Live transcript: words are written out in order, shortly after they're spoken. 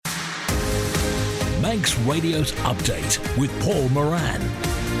Manx Radio's Update with Paul Moran.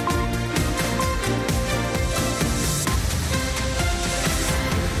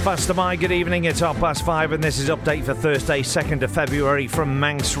 Faster My, good evening. It's 5:30 and this is Update for Thursday, 2nd of February from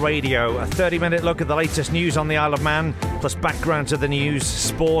Manx Radio. A 30-minute look at the latest news on the Isle of Man, plus background to the news,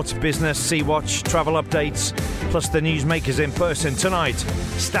 sport, business, Sea-Watch, travel updates, plus the newsmakers in person. Tonight,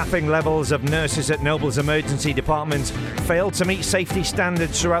 staffing levels of nurses at Noble's Emergency Department failed to meet safety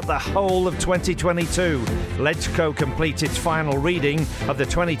standards throughout the whole of 2022. Ledco completed its final reading of the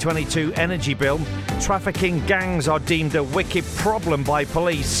 2022 energy bill. Trafficking gangs are deemed a wicked problem by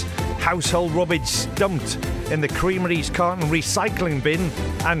police. Household rubbish dumped in the Creamery's carton recycling bin.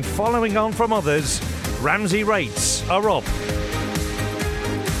 And following on from others, Ramsey rates are up.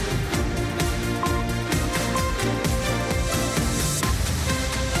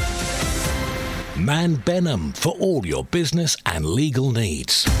 Man Benham for all your business and legal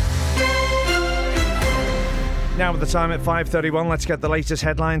needs. Now with the time at 5:31, let's get the latest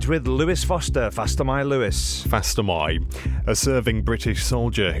headlines with Lewis Foster. Faster My, Lewis. Faster My. A serving British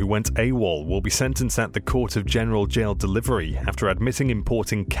soldier who went AWOL will be sentenced at the Court of General Jail Delivery after admitting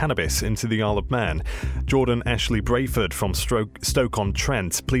importing cannabis into the Isle of Man. Jordan Ashley Brayford from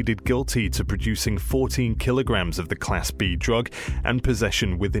Stoke-on-Trent pleaded guilty to producing 14 kilograms of the Class B drug and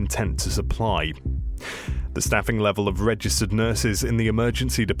possession with intent to supply. The staffing level of registered nurses in the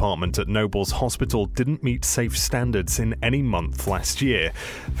emergency department at Noble's Hospital didn't meet safe standards in any month last year.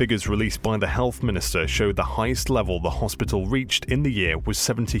 Figures released by the Health Minister show the highest level the hospital reached in the year was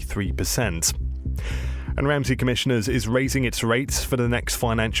 73%. And Ramsey Commissioners is raising its rates for the next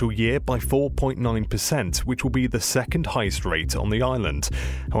financial year by 4.9%, which will be the second highest rate on the island.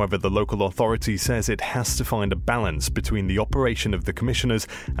 However, the local authority says it has to find a balance between the operation of the commissioners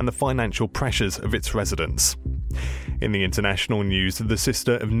and the financial pressures of its residents. In the international news, the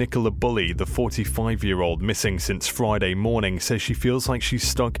sister of Nicola Bully, the 45-year-old missing since Friday morning, says she feels like she's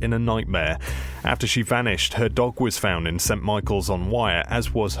stuck in a nightmare. After she vanished, her dog was found in St Michael's on Wire,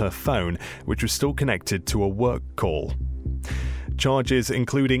 as was her phone, which was still connected to a work call. Charges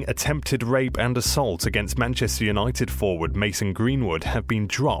including attempted rape and assault against Manchester United forward Mason Greenwood have been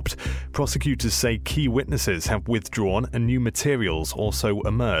dropped. Prosecutors say key witnesses have withdrawn and new materials also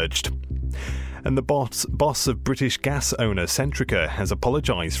emerged. And the boss of British gas owner Centrica has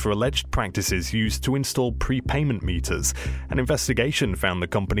apologised for alleged practices used to install prepayment meters. An investigation found the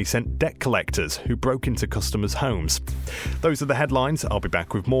company sent debt collectors who broke into customers' homes. Those are the headlines. I'll be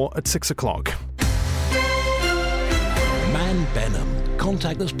back with more at 6 o'clock. Man Benham.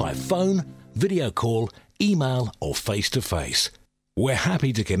 Contact us by phone, video call, email or face-to-face. We're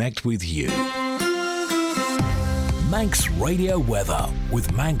happy to connect with you. Manx Radio Weather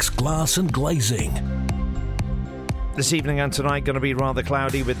with Manx Glass and Glazing. This evening and tonight going to be rather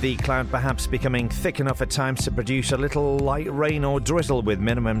cloudy, with the cloud perhaps becoming thick enough at times to produce a little light rain or drizzle, with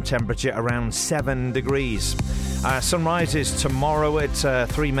minimum temperature around 7 degrees. Sunrise is tomorrow at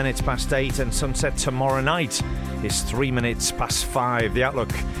 3 minutes past 8 and sunset tomorrow night is 3 minutes past 5. The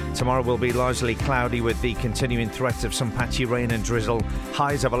outlook tomorrow will be largely cloudy with the continuing threat of some patchy rain and drizzle.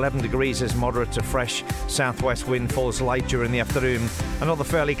 Highs of 11 degrees as moderate to fresh southwest wind falls light during the afternoon. Another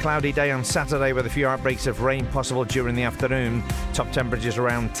fairly cloudy day on Saturday with a few outbreaks of rain possible during the afternoon. Top temperatures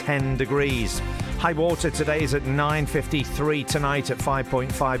around 10 degrees. High water today is at 9:53, tonight at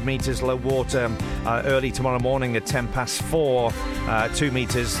 5.5 metres. Low water early tomorrow morning at 10 past 4, 2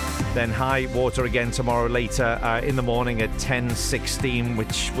 metres. Then high water again tomorrow later in the morning at 10:16,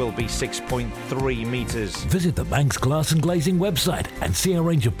 which will be 6.3 metres. Visit the Manx Glass and Glazing website and see a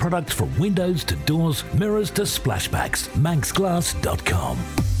range of products from windows to doors, mirrors to splashbacks. manxglass.com.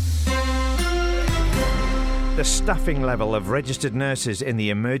 The staffing level of registered nurses in the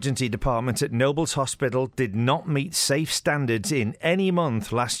emergency department at Noble's Hospital did not meet safe standards in any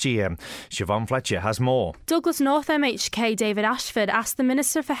month last year. Siobhan Fletcher has more. Douglas North MHK David Ashford asked the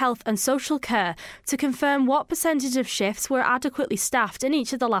Minister for Health and Social Care to confirm what percentage of shifts were adequately staffed in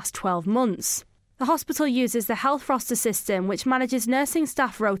each of the last 12 months. The hospital uses the Health Roster system, which manages nursing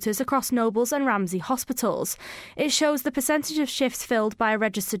staff rotas across Noble's and Ramsey hospitals. It shows the percentage of shifts filled by a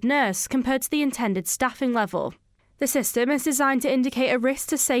registered nurse compared to the intended staffing level. The system is designed to indicate a risk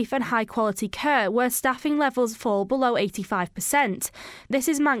to safe and high-quality care where staffing levels fall below 85%. This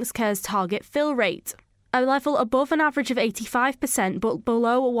is Manx Care's target fill rate. A level above an average of 85% but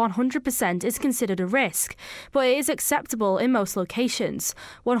below 100% is considered a risk, but it is acceptable in most locations.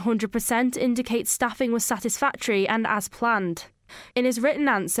 100% indicates staffing was satisfactory and as planned. In his written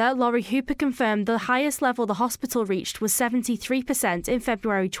answer, Laurie Hooper confirmed the highest level the hospital reached was 73% in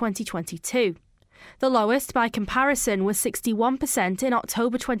February 2022. The lowest, by comparison, was 61% in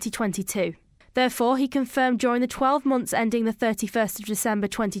October 2022. Therefore, he confirmed during the 12 months ending the 31st of December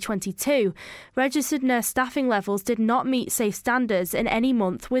 2022, registered nurse staffing levels did not meet safe standards in any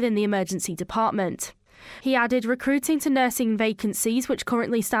month within the emergency department. He added recruiting to nursing vacancies, which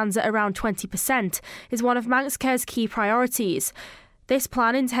currently stands at around 20%, is one of Manx Care's key priorities. This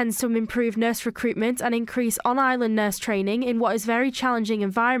plan intends to improve nurse recruitment and increase on-island nurse training in what is a very challenging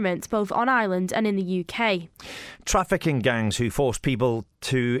environment, both on island and in the UK. Trafficking gangs who force people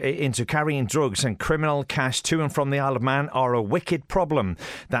into carrying drugs and criminal cash to and from the Isle of Man are a wicked problem.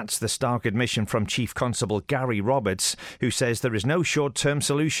 That's the stark admission from Chief Constable Gary Roberts, who says there is no short-term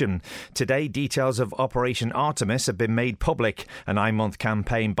solution. Today, details of Operation Artemis have been made public, a 9-month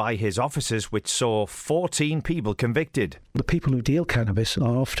campaign by his officers which saw 14 people convicted. The people who deal cannabis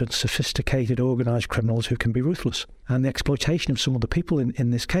are often sophisticated, organised criminals who can be ruthless. And the exploitation of some of the people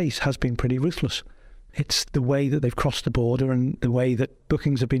in this case has been pretty ruthless. It's the way that they've crossed the border and the way that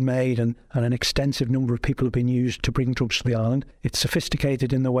bookings have been made and an extensive number of people have been used to bring drugs to the island. It's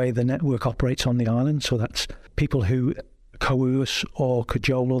sophisticated in the way the network operates on the island, so that's people who coerce or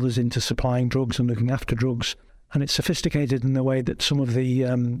cajole others into supplying drugs and looking after drugs. And it's sophisticated in the way that some of the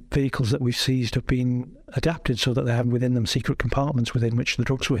vehicles that we've seized have been adapted so that they have within them secret compartments within which the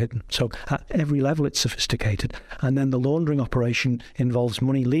drugs were hidden. So at every level it's sophisticated. And then the laundering operation involves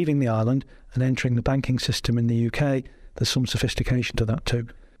money leaving the island and entering the banking system in the UK. There's some sophistication to that too.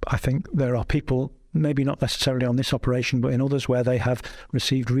 I think there are people, maybe not necessarily on this operation, but in others where they have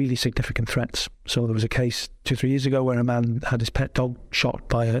received really significant threats. So there was a case 2-3 years ago where a man had his pet dog shot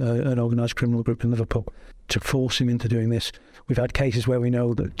by an organised criminal group in Liverpool to force him into doing this. We've had cases where we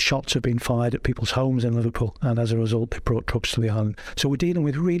know that shots have been fired at people's homes in Liverpool, and as a result they brought drugs to the island. So we're dealing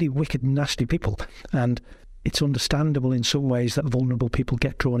with really wicked, nasty people, and it's understandable in some ways that vulnerable people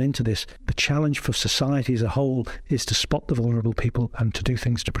get drawn into this. The challenge for society as a whole is to spot the vulnerable people and to do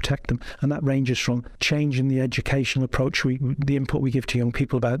things to protect them. And that ranges from changing the educational approach, the input we give to young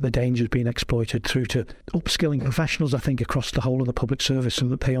people about the dangers being exploited, through to upskilling professionals, I think, across the whole of the public service so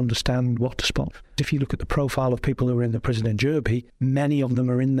that they understand what to spot. If you look at the profile of people who are in the prison in Derby, many of them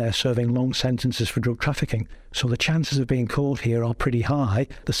are in there serving long sentences for drug trafficking. So the chances of being caught here are pretty high.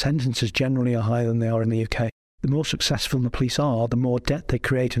 The sentences generally are higher than they are in the UK. The more successful the police are, the more debt they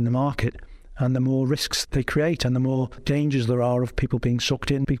create in the market and the more risks they create and the more dangers there are of people being sucked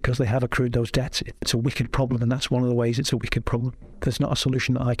in because they have accrued those debts. It's a wicked problem, and that's one of the ways it's a wicked problem. There's not a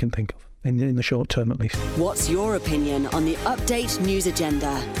solution that I can think of, in the short term at least. What's your opinion on the Update News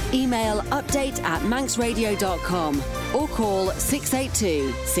Agenda? Email update@manxradio.com or call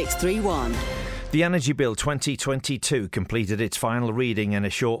 682 631. The Energy Bill 2022 completed its final reading in a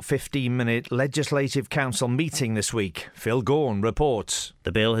short 15-minute Legislative Council meeting this week. Phil Gorn reports.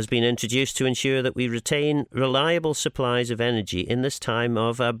 The bill has been introduced to ensure that we retain reliable supplies of energy in this time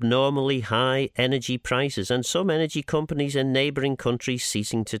of abnormally high energy prices and some energy companies in neighbouring countries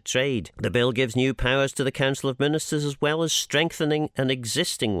ceasing to trade. The bill gives new powers to the Council of Ministers as well as strengthening an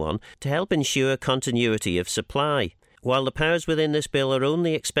existing one to help ensure continuity of supply. While the powers within this bill are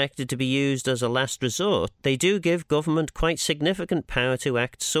only expected to be used as a last resort, they do give government quite significant power to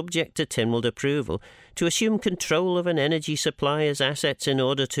act subject to Tynwald approval to assume control of an energy supplier's assets in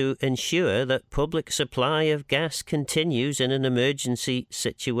order to ensure that public supply of gas continues in an emergency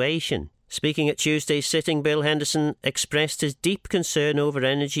situation. Speaking at Tuesday's sitting, Bill Henderson expressed his deep concern over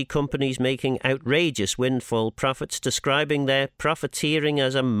energy companies making outrageous windfall profits, describing their profiteering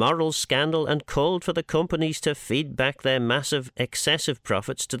as a moral scandal, and called for the companies to feed back their massive excessive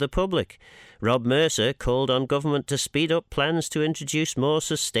profits to the public. Rob Mercer called on government to speed up plans to introduce more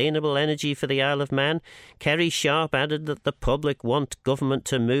sustainable energy for the Isle of Man. Kerry Sharp added that the public want government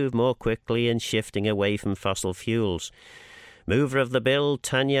to move more quickly in shifting away from fossil fuels. Mover of the bill,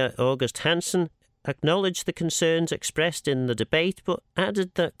 Tanya August Hansen, acknowledged the concerns expressed in the debate but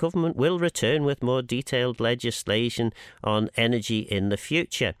added that government will return with more detailed legislation on energy in the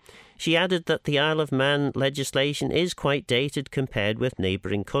future. She added that the Isle of Man legislation is quite dated compared with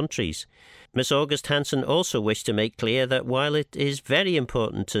neighbouring countries. Ms August Hansen also wished to make clear that while it is very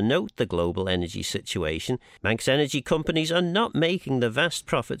important to note the global energy situation, Manx energy companies are not making the vast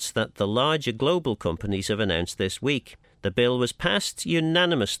profits that the larger global companies have announced this week. The bill was passed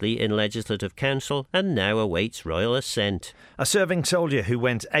unanimously in Legislative Council and now awaits royal assent. A serving soldier who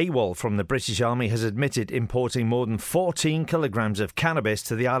went AWOL from the British Army has admitted importing more than 14 kilograms of cannabis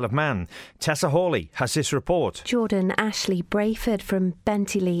to the Isle of Man. Tessa Hawley has this report. Jordan Ashley Brayford from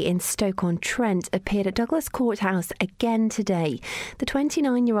Bentley in Stoke-on-Trent appeared at Douglas Courthouse again today. The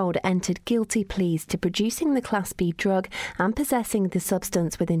 29-year-old entered guilty pleas to producing the Class B drug and possessing the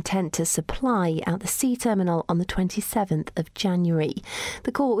substance with intent to supply at the sea terminal on the 27th 7th of January.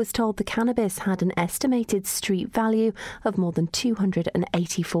 The court was told the cannabis had an estimated street value of more than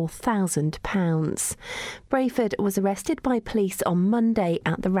 £284,000. Brayford was arrested by police on Monday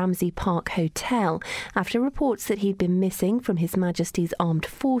at the Ramsey Park Hotel after reports that he'd been missing from His Majesty's Armed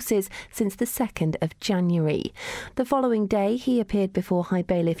Forces since the 2nd of January. The following day, he appeared before High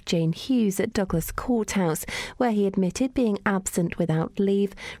Bailiff Jane Hughes at Douglas Courthouse, where he admitted being absent without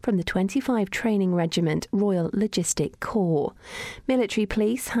leave from the 25 Training Regiment Royal Logistic Corps. Military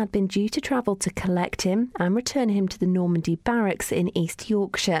police had been due to travel to collect him and return him to the Normandy Barracks in East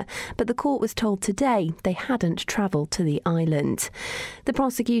Yorkshire, but the court was told today they hadn't travelled to the island. The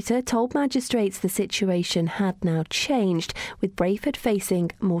prosecutor told magistrates the situation had now changed, with Brayford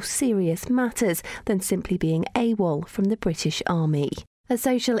facing more serious matters than simply being AWOL from the British Army. A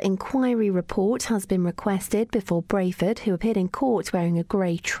social inquiry report has been requested before Brayford, who appeared in court wearing a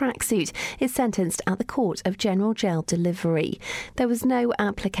grey tracksuit, is sentenced at the Court of General Jail Delivery. There was no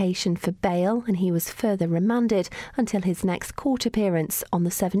application for bail and he was further remanded until his next court appearance on the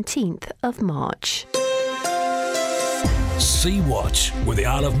 17th of March. Sea-Watch with the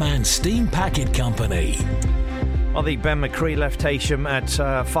Isle of Man Steam Packet Company. Well, the Ben McCree left Heysham at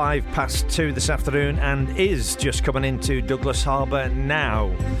 2:05 this afternoon and is just coming into Douglas Harbour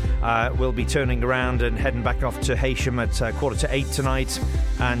now. We'll be turning around and heading back off to Heysham at 7:45 tonight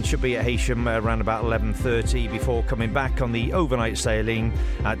and should be at Heysham around about 11:30 before coming back on the overnight sailing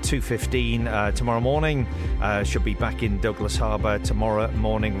at 2:15 tomorrow morning. Should be back in Douglas Harbour tomorrow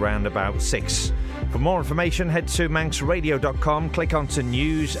morning round about 6. For more information, head to manxradio.com, click onto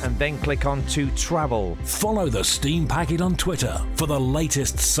news and then click on to travel. Follow the Steam Packet on Twitter for the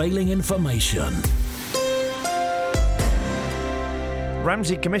latest sailing information.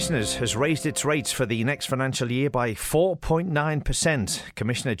 Ramsey Commissioners has raised its rates for the next financial year by 4.9%.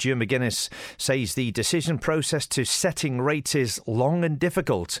 Commissioner Joe McGuinness says the decision process to setting rates is long and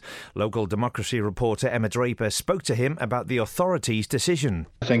difficult. Local Democracy reporter Emma Draper spoke to him about the authority's decision.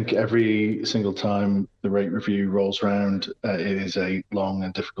 I think every single time the rate review rolls round, it is a long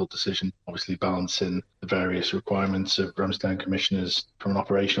and difficult decision, obviously balancing the various requirements of Ramsey Commissioners from an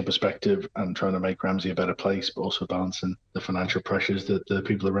operational perspective and trying to make Ramsey a better place, but also balancing the financial pressures that the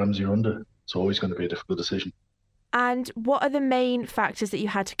people at Ramsey are under. It's always going to be a difficult decision. And what are the main factors that you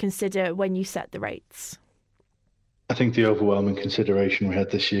had to consider when you set the rates? I think the overwhelming consideration we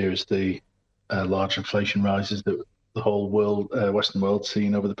had this year is the large inflation rises that the whole world, Western world's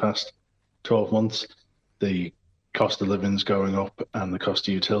seen over the past 12 months. The cost of living's going up and the cost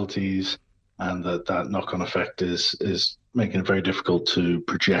of utilities, and that knock-on effect is making it very difficult to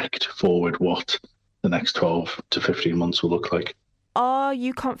project forward what the next 12 to 15 months will look like. Are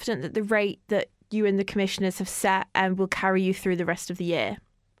you confident that the rate that you and the commissioners have set will carry you through the rest of the year?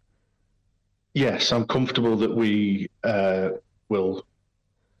 Yes, I'm comfortable that we will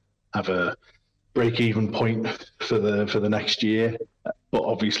have a break-even point for the next year. But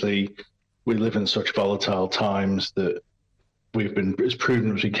obviously, we live in such volatile times that we've been as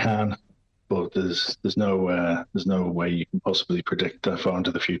prudent as we can. But there's no way you can possibly predict that far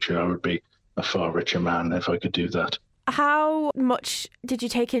into the future. I would be a far richer man if I could do that. How much did you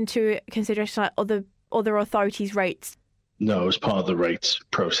take into consideration other authorities' rates? No, as part of the rates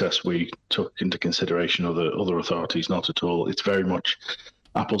process, we took into consideration other authorities, not at all. It's very much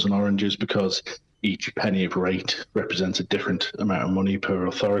apples and oranges because each penny of rate represents a different amount of money per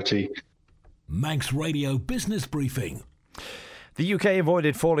authority. Manx Radio Business Briefing. The UK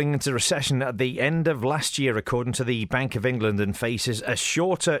avoided falling into recession at the end of last year, according to the Bank of England, and faces a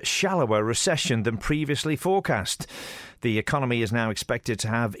shorter, shallower recession than previously forecast. The economy is now expected to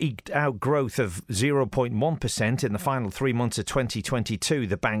have eked out growth of 0.1% in the final 3 months of 2022,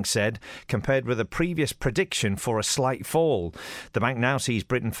 the bank said, compared with a previous prediction for a slight fall. The bank now sees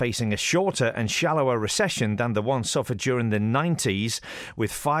Britain facing a shorter and shallower recession than the one suffered during the 90s,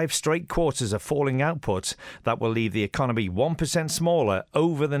 with 5 straight quarters of falling output that will leave the economy 1% smaller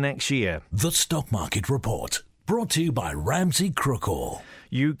over the next year. The Stock Market Report, brought to you by Ramsey Crookall.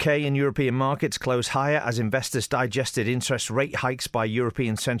 UK and European markets close higher as investors digested interest rate hikes by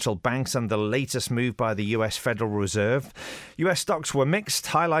European central banks and the latest move by the US Federal Reserve. US stocks were mixed,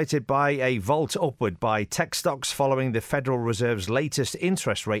 highlighted by a vault upward by tech stocks following the Federal Reserve's latest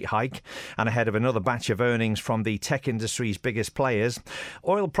interest rate hike and ahead of another batch of earnings from the tech industry's biggest players.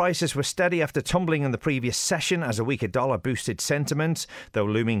 Oil prices were steady after tumbling in the previous session as a weaker dollar boosted sentiment, though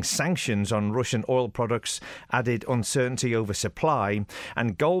looming sanctions on Russian oil products added uncertainty over supply.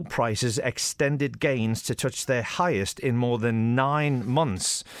 And gold prices extended gains to touch their highest in more than 9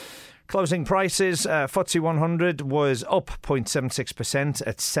 months. Closing prices, FTSE 100 was up 0.76%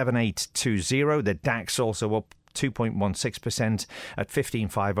 at 7820. The DAX also up 2.16% at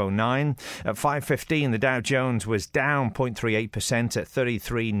 15,509. At 5:15, the Dow Jones was down 0.38% at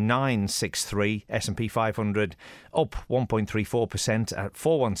 33,963. S&P 500 up 1.34% at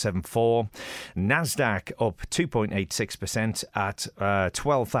 4174. Nasdaq up 2.86% at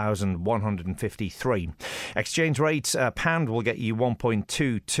 12,153. Exchange rates, pound will get you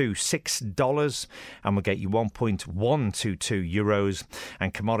 $1.226 and will get you 1.122 euros.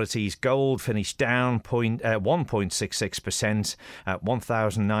 And commodities, gold finished down 1.66% at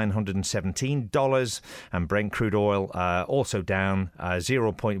 $1,917. And Brent crude oil also down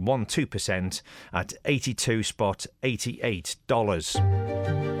 0.12% at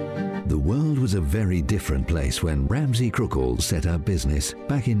 $82.88. The world was a very different place when Ramsey Crookall set up business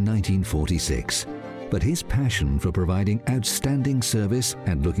back in 1946. But his passion for providing outstanding service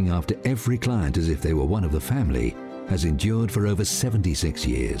and looking after every client as if they were one of the family has endured for over 76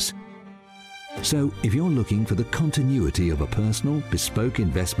 years. So, if you're looking for the continuity of a personal, bespoke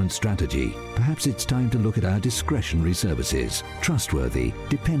investment strategy, perhaps it's time to look at our discretionary services. Trustworthy,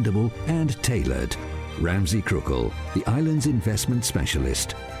 dependable and tailored. Ramsey Crookall, the island's investment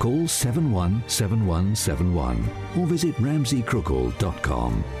specialist. Call 717171 or visit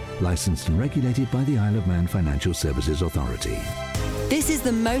ramseycrookall.com. Licensed and regulated by the Isle of Man Financial Services Authority. This is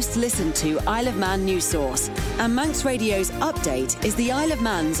the most listened to Isle of Man news source, and Manx Radio's Update is the Isle of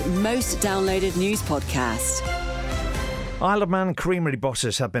Man's most downloaded news podcast. Isle of Man creamery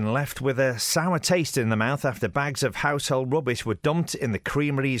bosses have been left with a sour taste in the mouth after bags of household rubbish were dumped in the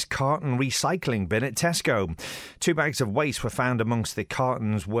creamery's carton recycling bin at Tesco. 2 bags of waste were found amongst the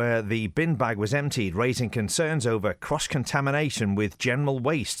cartons where the bin bag was emptied, raising concerns over cross-contamination with general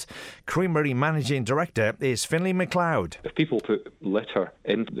waste. Creamery Managing Director is Finlay McLeod. If people put litter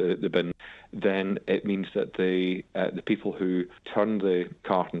in the bin, then it means that the people who turn the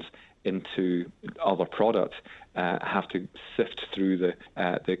cartons into other products have to sift through the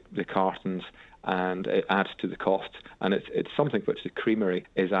cartons, and it adds to the cost. And it's something which the creamery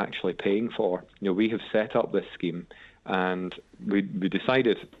is actually paying for. We have set up this scheme, and we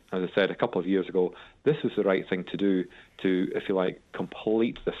decided, as I said a couple of years ago, this was the right thing to do to, if you like,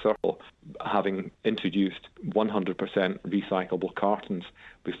 complete the circle. Having introduced 100% recyclable cartons,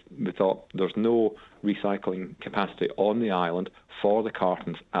 we thought there's no recycling capacity on the island for the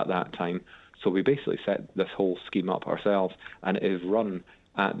cartons at that time. So we basically set this whole scheme up ourselves, and it is run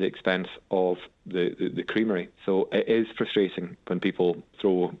at the expense of the creamery. So it is frustrating when people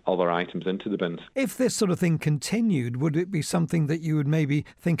throw other items into the bins. If this sort of thing continued, would it be something that you would maybe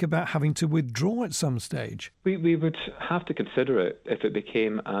think about having to withdraw at some stage? We would have to consider it if it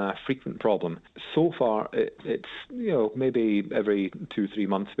became a frequent problem. So far, it's maybe every 2-3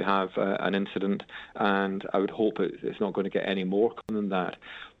 months we have an incident, and I would hope it's not going to get any more common than that.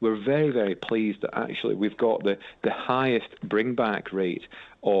 We're very, very pleased that actually we've got the highest bring-back rate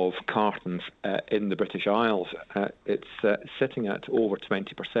of cartons in the British Isles. It's sitting at over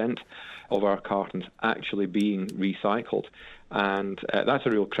 20% of our cartons actually being recycled. And that's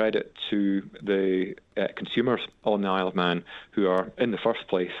a real credit to the consumers on the Isle of Man who are, in the first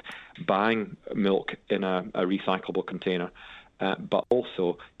place, buying milk in a recyclable container, but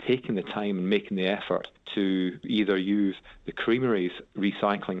also taking the time and making the effort to either use the creamery's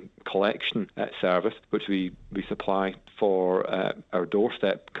recycling collection service, which we supply for our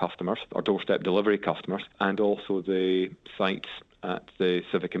doorstep customers, our doorstep delivery customers, and also the sites at the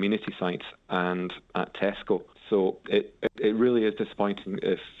civic community sites and at Tesco. So it really is disappointing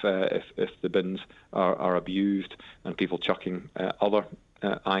if the bins are abused and people chucking other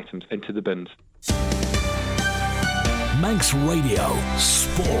items into the bins. Manx Radio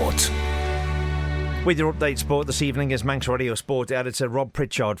Sport. With your update sport this evening is Manx Radio Sport editor Rob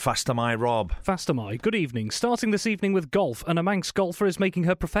Pritchard. Faster my Rob. Faster my. Good evening. Starting this evening with golf, and a Manx golfer is making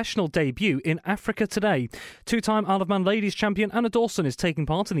her professional debut in Africa today. 2-time Isle of Man ladies champion Anna Dawson is taking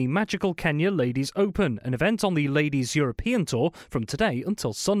part in the magical Kenya Ladies Open, an event on the Ladies European Tour from today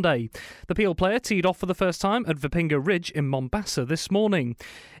until Sunday. The Peel player teed off for the first time at Vipinga Ridge in Mombasa this morning.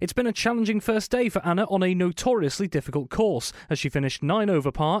 It's been a challenging first day for Anna on a notoriously difficult course, as she finished 9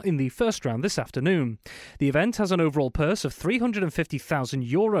 over par in the first round this afternoon. The event has an overall purse of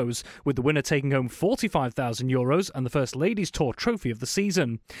 €350,000, with the winner taking home €45,000 and the first Ladies Tour trophy of the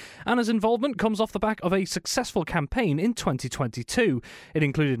season. Anna's involvement comes off the back of a successful campaign in 2022. It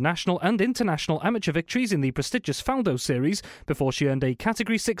included national and international amateur victories in the prestigious Faldo Series before she earned a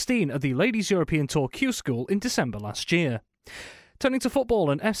Category 16 at the Ladies European Tour Q School in December last year. Turning to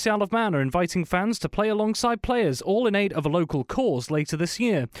football, and FC Isle of Man are inviting fans to play alongside players, all in aid of a local cause later this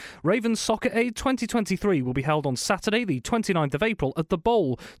year. Ravens Soccer Aid 2023 will be held on Saturday, the 29th of April, at the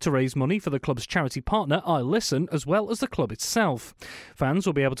Bowl to raise money for the club's charity partner, I Listen, as well as the club itself. Fans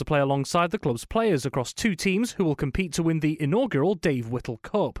will be able to play alongside the club's players across two teams who will compete to win the inaugural Dave Whittle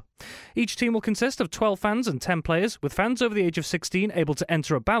Cup. Each team will consist of 12 fans and 10 players, with fans over the age of 16 able to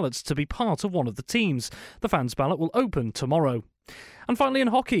enter a ballot to be part of one of the teams. The fans' ballot will open tomorrow. And finally in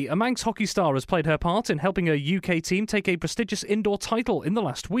hockey, a Manx hockey star has played her part in helping her UK team take a prestigious indoor title in the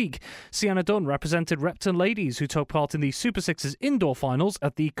last week. Sienna Dunn represented Repton Ladies, who took part in the Super Sixes indoor finals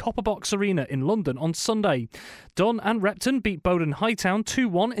at the Copper Box Arena in London on Sunday. Dunn and Repton beat Bowden Hightown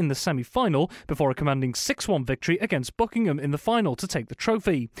 2-1 in the semi-final before a commanding 6-1 victory against Buckingham in the final to take the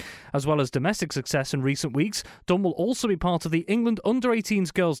trophy. As well as domestic success in recent weeks, Dunn will also be part of the England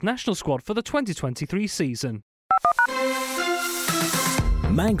Under-18s girls national squad for the 2023 season.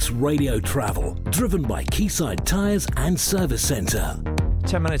 Manx Radio Travel, driven by Quayside Tyres and Service Centre.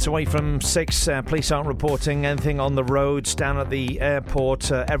 10 minutes away from 6. Police aren't reporting anything on the roads down at the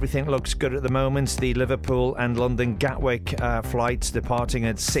airport. Everything looks good at the moment. The Liverpool and London Gatwick flights departing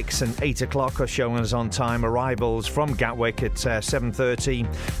at 6 and 8 o'clock are showing us on time. Arrivals from Gatwick at 7:30.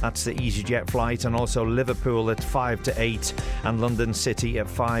 That's the EasyJet flight. And also Liverpool at 5 to 8 and London City at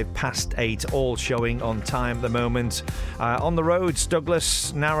 5 past 8. All showing on time at the moment. On the roads,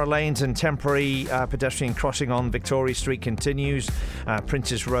 Douglas, narrow lanes and temporary pedestrian crossing on Victoria Street continues.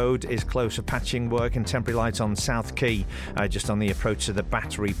 Princes Road is closed for patching work and temporary lights on South Quay, just on the approach to the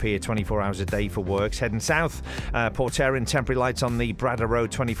Battery Pier, 24 hours a day for works. Heading south, Port Erin, temporary lights on the Bradder Road,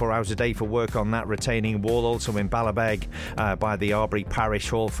 24 hours a day for work on that retaining wall. Also in Ballabeg by the Arbury Parish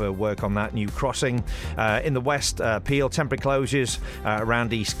Hall for work on that new crossing. In the west, Peel, temporary closures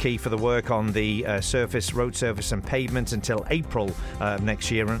around East Quay for the work on the road surface and pavement until April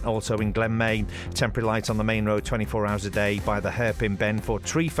next year. And also in Glenmain, temporary lights on the main road, 24 hours a day by the Hairpin Bend for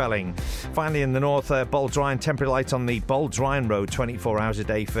tree felling. Finally in the north, Baldrine, temporary lights on the Baldrine Road, 24 hours a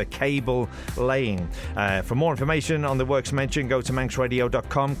day for cable laying. For more information on the works mentioned, go to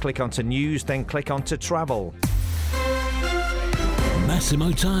manxradio.com, click onto news, then click onto travel.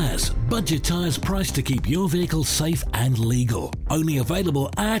 Massimo Tyres. Budget tyres priced to keep your vehicle safe and legal. Only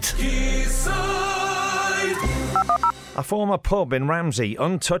available at A former pub in Ramsey,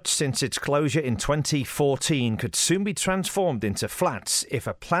 untouched since its closure in 2014, could soon be transformed into flats if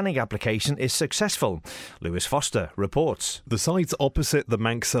a planning application is successful. Lewis Foster reports. The site opposite the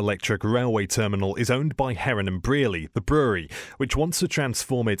Manx Electric Railway Terminal is owned by Heron and Brearley, the brewery, which wants to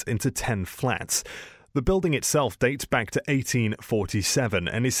transform it into 10 flats. The building itself dates back to 1847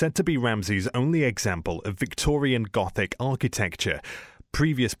 and is said to be Ramsey's only example of Victorian Gothic architecture.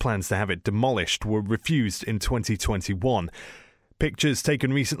 Previous plans to have it demolished were refused in 2021. Pictures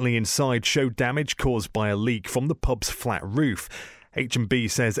taken recently inside show damage caused by a leak from the pub's flat roof. H&B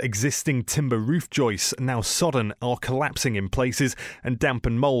says existing timber roof joists, now sodden, are collapsing in places and damp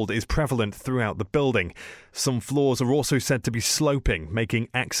and mould is prevalent throughout the building. Some floors are also said to be sloping, making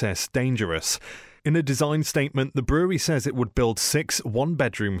access dangerous. In a design statement, the brewery says it would build 6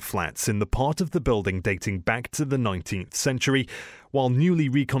 one-bedroom flats in the part of the building dating back to the 19th century, while newly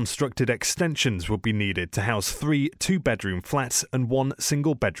reconstructed extensions would be needed to house 3 two-bedroom flats and 1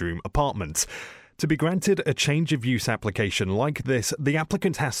 single-bedroom apartment. To be granted a change of use application like this, the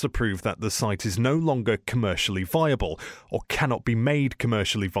applicant has to prove that the site is no longer commercially viable or cannot be made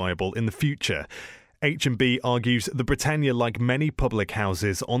commercially viable in the future. H&B argues the Britannia, like many public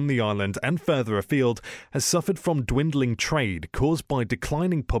houses on the island and further afield, has suffered from dwindling trade caused by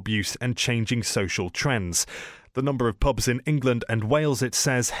declining pub use and changing social trends. The number of pubs in England and Wales, it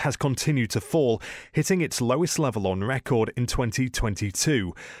says, has continued to fall, hitting its lowest level on record in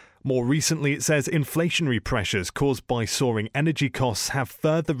 2022. More recently, it says inflationary pressures caused by soaring energy costs have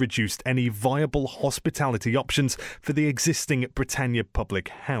further reduced any viable hospitality options for the existing Britannia public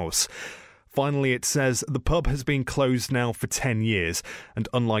house. Finally, it says the pub has been closed now for 10 years, and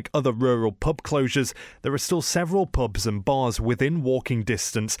unlike other rural pub closures, there are still several pubs and bars within walking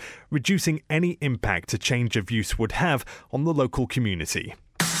distance, reducing any impact a change of use would have on the local community.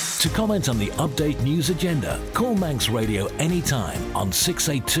 To comment on the update news agenda, call Manx Radio anytime on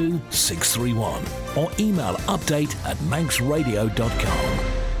 682 631 or email update@manxradio.com.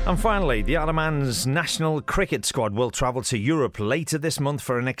 And finally, the Isle of Man's national cricket squad will travel to Europe later this month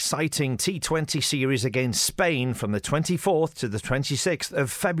for an exciting T20 series against Spain from the 24th to the 26th of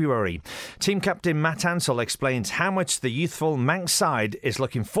February. Team captain Matt Ansell explains how much the youthful Manx side is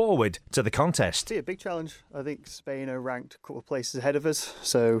looking forward to the contest. It's a big challenge. I think Spain are ranked a couple of places ahead of us,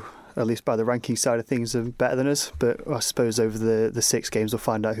 so at least by the ranking side of things, are better than us. But I suppose over the 6 games we'll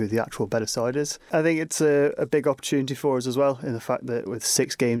find out who the actual better side is. I think it's a big opportunity for us as well, in the fact that with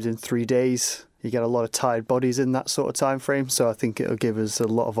 6 games in 3 days, you get a lot of tired bodies in that sort of time frame. So I think it'll give us a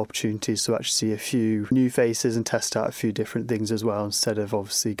lot of opportunities to actually see a few new faces and test out a few different things as well, instead of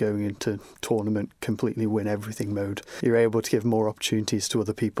obviously going into tournament completely win everything mode. You're able to give more opportunities to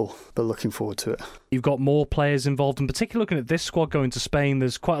other people, but looking forward to it. You've got more players involved, in particular looking at this squad going to Spain.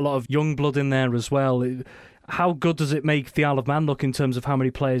 There's quite a lot of young blood in there as well. How good does it make the Isle of Man look in terms of how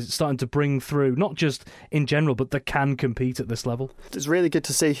many players it's starting to bring through, not just in general, but that can compete at this level? It's really good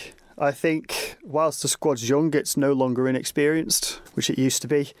to see. I think whilst the squad's young, it's no longer inexperienced, which it used to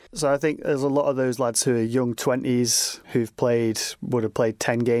be. So I think there's a lot of those lads who are young 20s who've would have played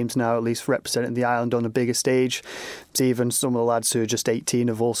 10 games now, at least representing the island on a bigger stage. It's even some of the lads who are just 18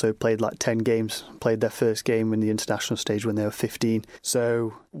 have also played like 10 games, played their first game in the international stage when they were 15.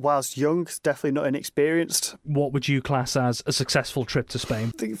 So whilst young, it's definitely not inexperienced. What would you class as a successful trip to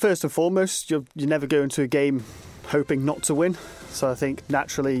Spain? I think first and foremost, you never go into a game hoping not to win. So I think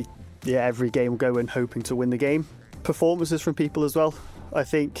naturally, every game will go in hoping to win the game. Performances from people as well. I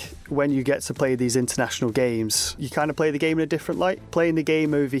think when you get to play these international games, you kind of play the game in a different light. Playing the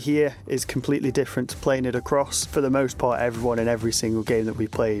game over here is completely different to playing it across. For the most part, everyone in every single game that we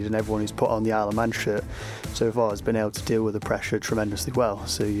played and everyone who's put on the Isle of Man shirt so far has been able to deal with the pressure tremendously well.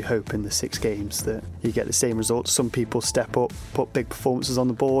 So you hope in the 6 games that you get the same results. Some people step up, put big performances on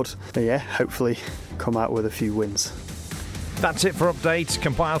the board, and hopefully come out with a few wins. That's it for Update,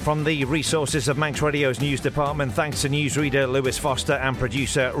 compiled from the resources of Manx Radio's news department. Thanks to newsreader Lewis Foster and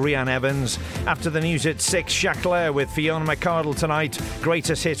producer Rhian Evans. After the news at 6, Chaclair with Fiona McCardle tonight.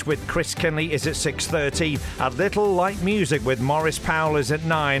 Greatest Hits with Chris Kinley is at 6:30. A Little Light Music with Maurice Powell is at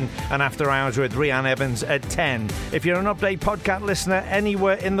 9. And After Hours with Rhian Evans at 10. If you're an Update podcast listener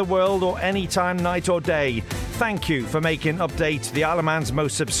anywhere in the world or any time, night or day, thank you for making Update the Isle of Man's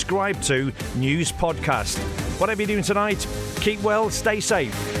most subscribed to news podcast. Whatever you're doing tonight, keep well, stay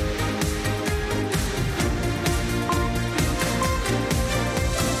safe.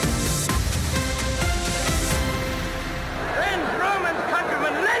 Friends, Romans,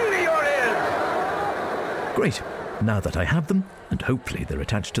 countrymen, lend me your ears! Great. Now that I have them, and hopefully they're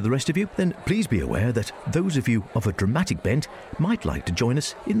attached to the rest of you, then please be aware that those of you of a dramatic bent might like to join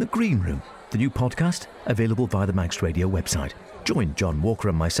us in the Green Room, the new podcast available via the Manx Radio website. Join John Walker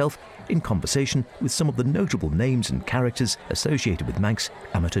and myself in conversation with some of the notable names and characters associated with Manx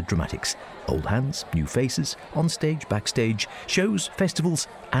amateur dramatics. Old hands, new faces, on stage, backstage, shows, festivals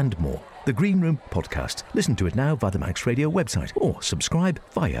and more. The Green Room podcast. Listen to it now via the Manx Radio website or subscribe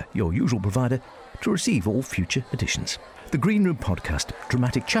via your usual provider to receive all future editions. The Green Room podcast,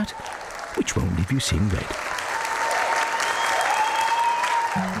 dramatic chat, which won't leave you seeing red.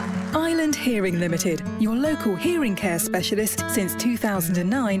 Island Hearing Limited, your local hearing care specialist since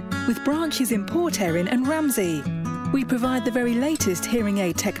 2009, with branches in Port Erin and Ramsey. We provide the very latest hearing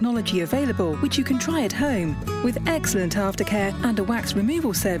aid technology available, which you can try at home, with excellent aftercare and a wax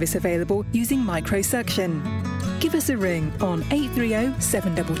removal service available using microsuction. Give us a ring on 830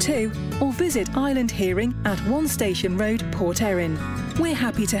 722 or visit Island Hearing at One Station Road, Port Erin. We're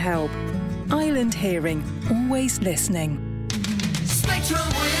happy to help. Island Hearing, always listening. Spectrum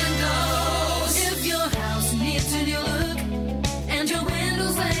Windows. If your house needs a new look and your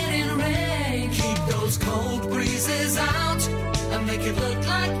windows let in rain, keep those cold breezes out and make it look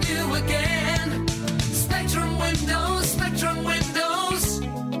like new again. Spectrum Windows, Spectrum Windows.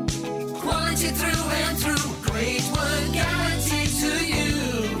 Quality through and through. Great work guaranteed to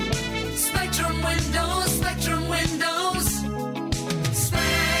you. Spectrum Windows, Spectrum Windows.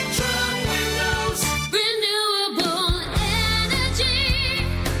 Spectrum Windows. Renewable energy.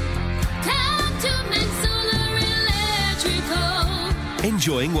 Come to Manx Solar Electrical.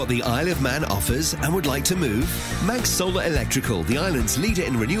 Enjoying what the Isle of Man offers and would like to move? Manx Solar Electrical, the island's leader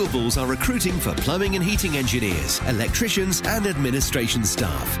in renewables, are recruiting for plumbing and heating engineers, electricians and administration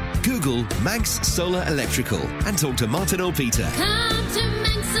staff. Google Manx Solar Electrical and talk to Martin or Peter. Come to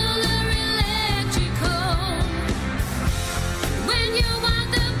Manx Solar Electrical. When you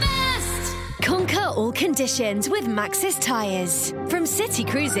want the best. Conquer all conditions with Maxxis tyres. From city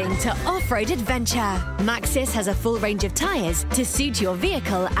cruising to off-road adventure, Maxxis has a full range of tyres to suit your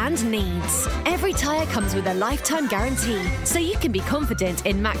vehicle and needs. Every tyre comes with a lifetime guarantee, so you can be confident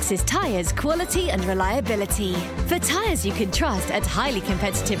in Maxxis tyres' quality and reliability. For tyres you can trust at highly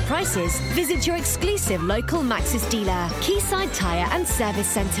competitive prices, visit your exclusive local Maxxis dealer, Quayside Tyre and Service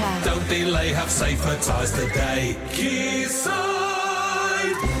Centre. Don't delay, have safer tyres today. Quayside!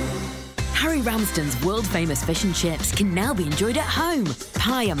 Harry Ramsden's world-famous fish and chips can now be enjoyed at home.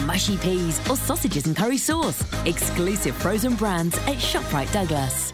 Pie and mushy peas or sausages and curry sauce. Exclusive frozen brands at ShopRite Douglas.